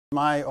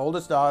My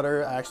oldest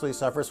daughter actually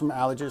suffers from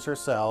allergies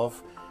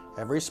herself.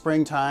 Every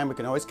springtime, we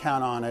can always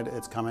count on it,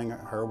 it's coming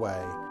her way.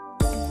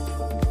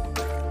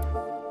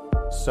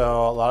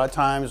 So a lot of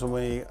times when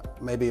we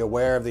may be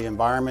aware of the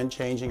environment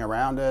changing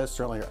around us,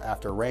 certainly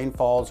after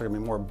rainfalls, there's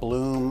going to be more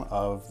bloom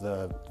of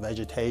the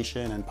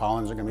vegetation and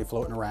pollens are going to be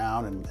floating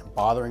around and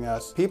bothering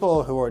us.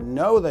 People who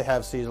know they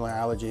have seasonal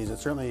allergies,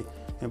 it's certainly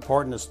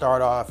important to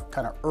start off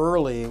kind of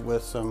early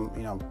with some,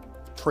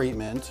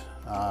 treatment.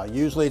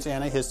 Usually it's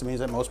antihistamines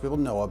that most people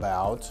know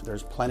about.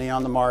 There's plenty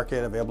on the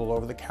market available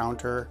over the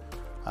counter.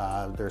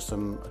 There's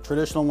some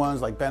traditional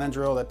ones like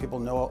Benadryl that people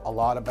know a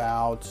lot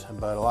about,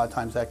 but a lot of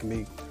times that can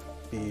be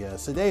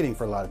sedating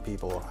for a lot of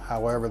people.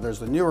 However, there's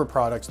the newer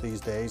products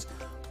these days,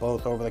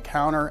 both over the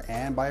counter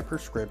and by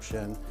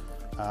prescription.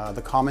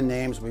 The common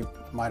names we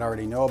might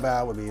already know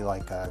about would be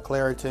like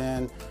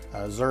Claritin,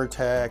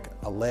 Zyrtec,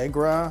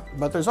 Allegra.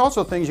 But there's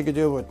also things you could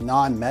do with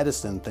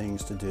non-medicine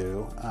things to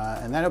do,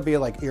 and that'll be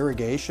like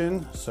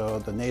irrigation. So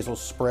the nasal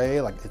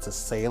spray, like it's a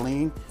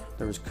saline.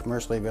 There's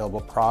commercially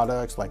available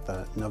products like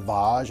the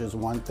Navage is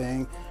one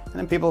thing. And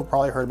then people have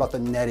probably heard about the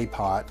neti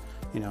pot,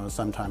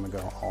 some time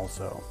ago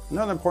also.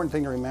 Another important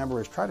thing to remember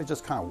is try to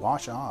just kind of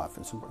wash off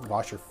and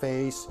wash your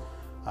face.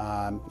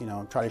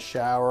 Try to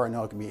shower. I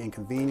know it can be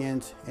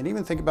inconvenient, and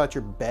even think about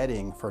your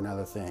bedding for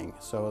another thing.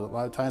 So a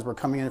lot of times we're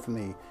coming in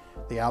from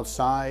the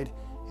outside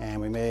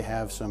and we may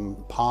have some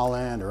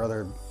pollen or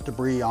other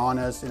debris on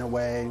us in a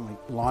way.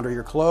 Launder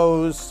your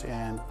clothes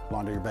and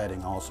launder your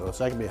bedding also,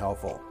 so that can be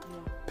helpful.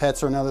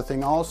 Pets are another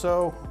thing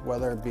also,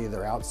 whether it be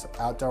their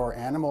outdoor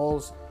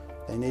animals,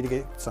 they need to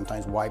get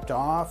sometimes wiped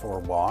off or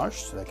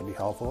washed, so that can be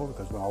helpful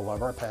because we all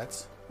love our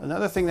pets.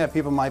 Another thing that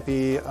people might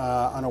be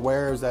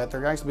unaware is that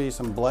there can actually be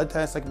some blood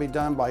tests that can be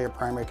done by your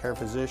primary care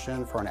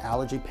physician for an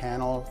allergy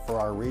panel for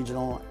our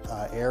regional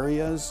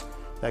areas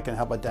that can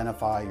help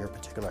identify your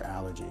particular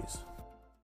allergies.